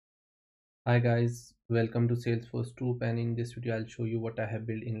Hi guys, welcome to Salesforce Troop, and in this video I'll show you what I have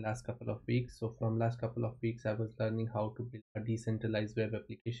built in last couple of weeks. So from last couple of weeks I was learning how to build a decentralized web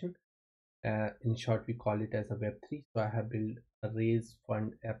application. In short we call it as a Web3. So I have built a raise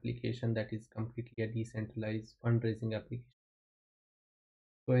fund application that is completely a decentralized fundraising application.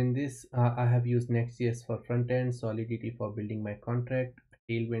 So in this I have used Nextjs for front end, Solidity for building my contract,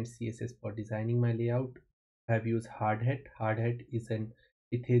 Tailwind CSS for designing my layout. I have used Hardhat. Hardhat is an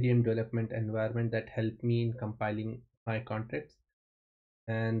Ethereum development environment that helped me in compiling my contracts.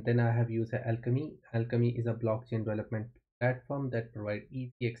 And then I have used Alchemy. Alchemy is a blockchain development platform that provides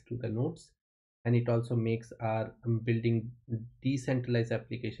easy access to the nodes, and it also makes our building decentralized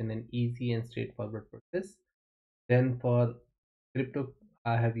application an easy and straightforward process. Then for crypto,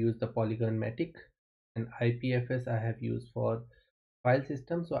 I have used the Polygon Matic, and IPFS I have used for file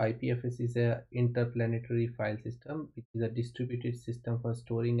system. So IPFS is a interplanetary file system, which is a distributed system for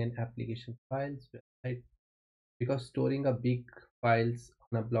storing and application files. Website, because storing a big files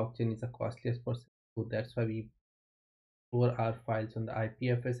on a blockchain is a costliest process, so that's why we store our files on the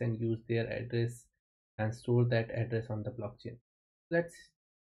IPFS and use their address and store that address on the blockchain. Let's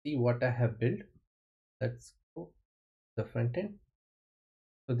see what I have built. Let's go to the front end.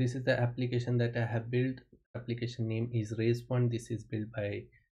 So this is the application that I have built. Application name is RaiseFund. This is built by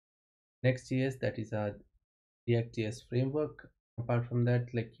Nextjs, that is a React.js framework. Apart from that,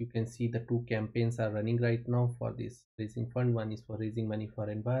 like you can see, the two campaigns are running right now for this raising fund. One is for raising money for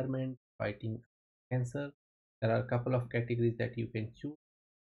environment, fighting cancer. There are a couple of categories that you can choose,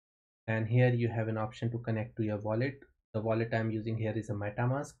 and here you have an option to connect to your wallet. The wallet I'm using here is a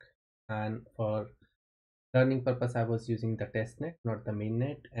MetaMask, and for learning purpose I was using the testnet, not the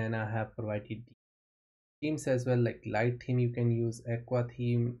mainnet, and I have provided the themes as well, like light theme you can use, aqua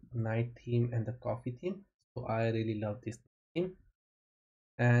theme, night theme, and the coffee theme. So I really love this theme.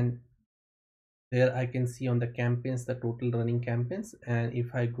 And there I can see on the campaigns the total running campaigns, and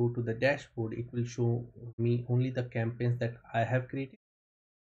if I go to the dashboard it will show me only the campaigns that I have created.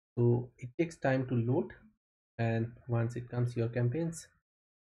 So it takes time to load, and once it comes your campaigns,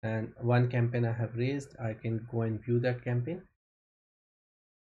 and one campaign I have raised, I can go and view that campaign.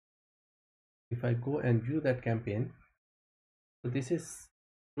 If I go and view that campaign, so this is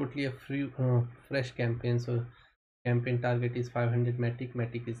totally a free fresh campaign. So campaign target is 500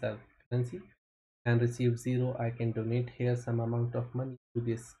 matic is our currency, and receive 0. I can donate here some amount of money to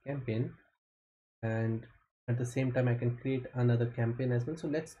this campaign, and at the same time I can create another campaign as well. So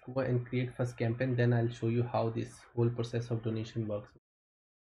let's go and create first campaign, then I'll show you how this whole process of donation works.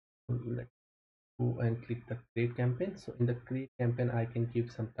 So let's go and click the create campaign. So in the create campaign I can give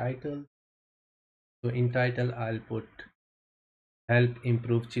some title. So in title I'll put help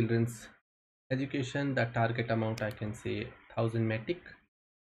improve children's education. The target amount I can say 1000 matic,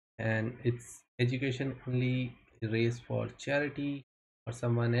 and it's education only, raise for charity or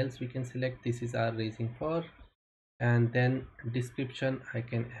someone else we can select. This is our raising for. And then description, I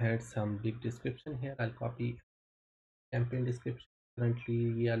can add some big description here. I'll copy campaign description.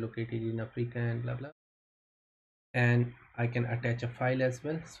 Currently we are located in Africa and blah blah, and I can attach a file as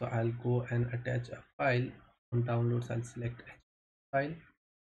well. So I'll go and attach a file. On downloads I'll select file.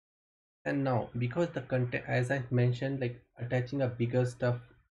 And now, because the content, as I mentioned, like attaching a bigger stuff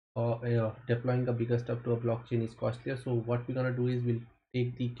or deploying a bigger stuff to a blockchain is costlier, so what we're gonna do is we'll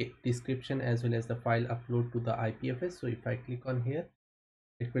take the description as well as the file upload to the IPFS. So if I click on here,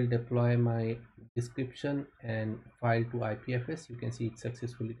 it will deploy my description and file to IPFS. You can see it's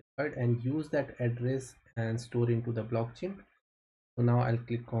successfully deployed, and use that address and store into the blockchain. So now I'll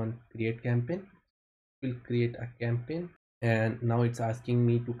click on create campaign. We'll create a campaign, and now it's asking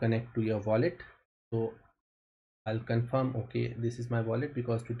me to connect to your wallet. So I'll confirm, okay, this is my wallet,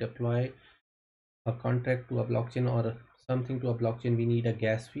 because to deploy a contract to a blockchain or something to a blockchain we need a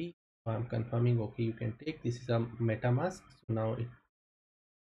gas fee. So I'm confirming, okay, you can take. This is a MetaMask. So now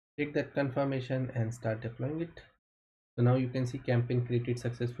take that confirmation and start deploying it. So now you can see campaign created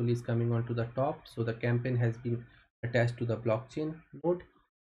successfully is coming onto the top. So the campaign has been attached to the blockchain node,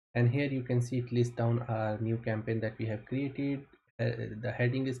 and here you can see it lists down our new campaign that we have created. The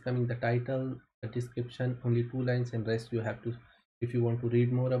heading is coming, the title, the description, only 2 lines, and rest you have to, if you want to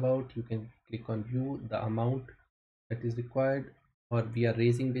read more about, you can click on view the amount that is required, or we are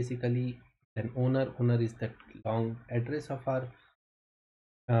raising basically. Then owner is that long address of our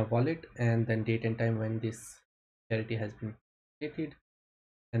wallet, and then date and time when this charity has been created.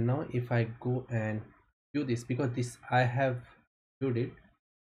 And now if I go and view this, because this I have viewed it,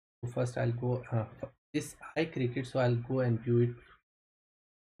 so first I'll go this I created, so I'll go and view it.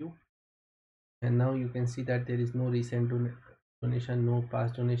 And now you can see that there is no recent donation, no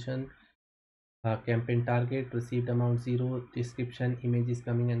past donation, campaign target, received amount 0, description, image is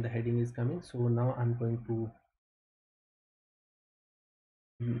coming and the heading is coming. So now I'm going to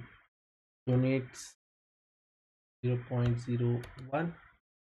donate 0.01 and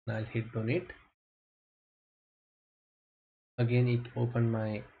I'll hit donate. Again it opened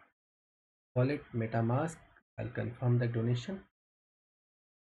my wallet MetaMask. I'll confirm the donation,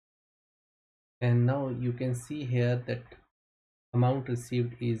 and now you can see here that amount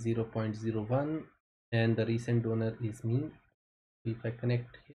received is 0.01 and the recent donor is me. If I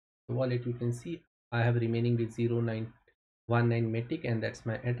connect the wallet, you can see I have remaining with 0919 metic, and that's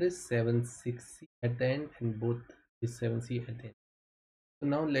my address 76C at the end, and both is 7C at the end. So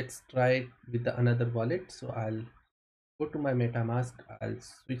now let's try it with the another wallet. So I'll go to my MetaMask, I'll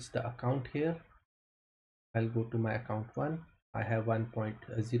switch the account here, I'll go to my account 1. I have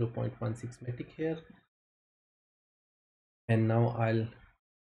 1.0.16 metic here, and now I'll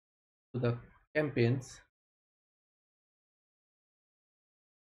to the campaigns,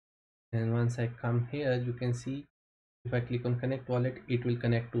 and once I come here you can see if I click on connect wallet, it will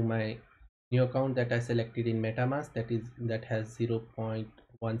connect to my new account that I selected in MetaMask, that has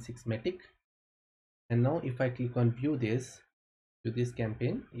 0.16 metic. And now if I click on view this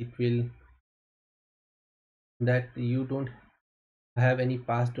campaign, it will that you don't have any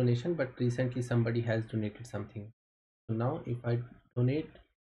past donation, but recently somebody has donated something. So now if I donate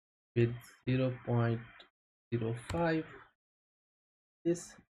with 0.05,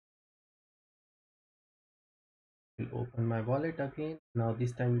 this will open my wallet again. Now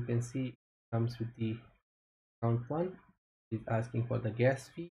this time you can see it comes with the account 1, is asking for the gas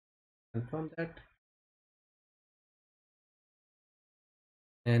fee, confirm that,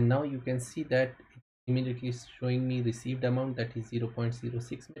 and now you can see that it immediately showing me received amount, that is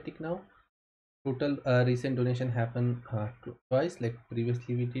 0.06 metic. Now total recent donation happened twice, like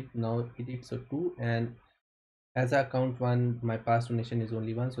previously we did, now we did so 2, and as account 1 my past donation is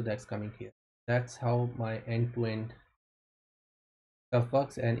only 1, so that's coming here. That's how my end-to-end stuff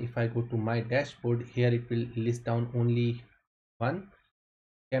works. And if I go to my dashboard here, it will list down only one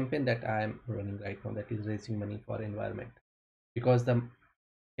campaign that I am running right now, that is raising money for environment, because the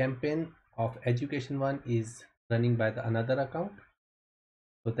campaign of education one is running by the another account.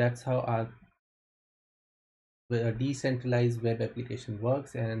 So that's how our decentralized web application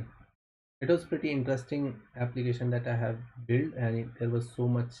works, and it was pretty interesting application that I have built, and there was so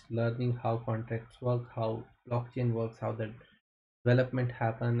much learning how contracts work, how blockchain works, how the development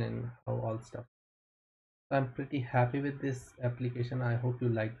happen, and how all stuff. So I'm pretty happy with this application. I hope you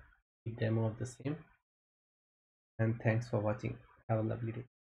like the demo of the same, and thanks for watching. Have a lovely day.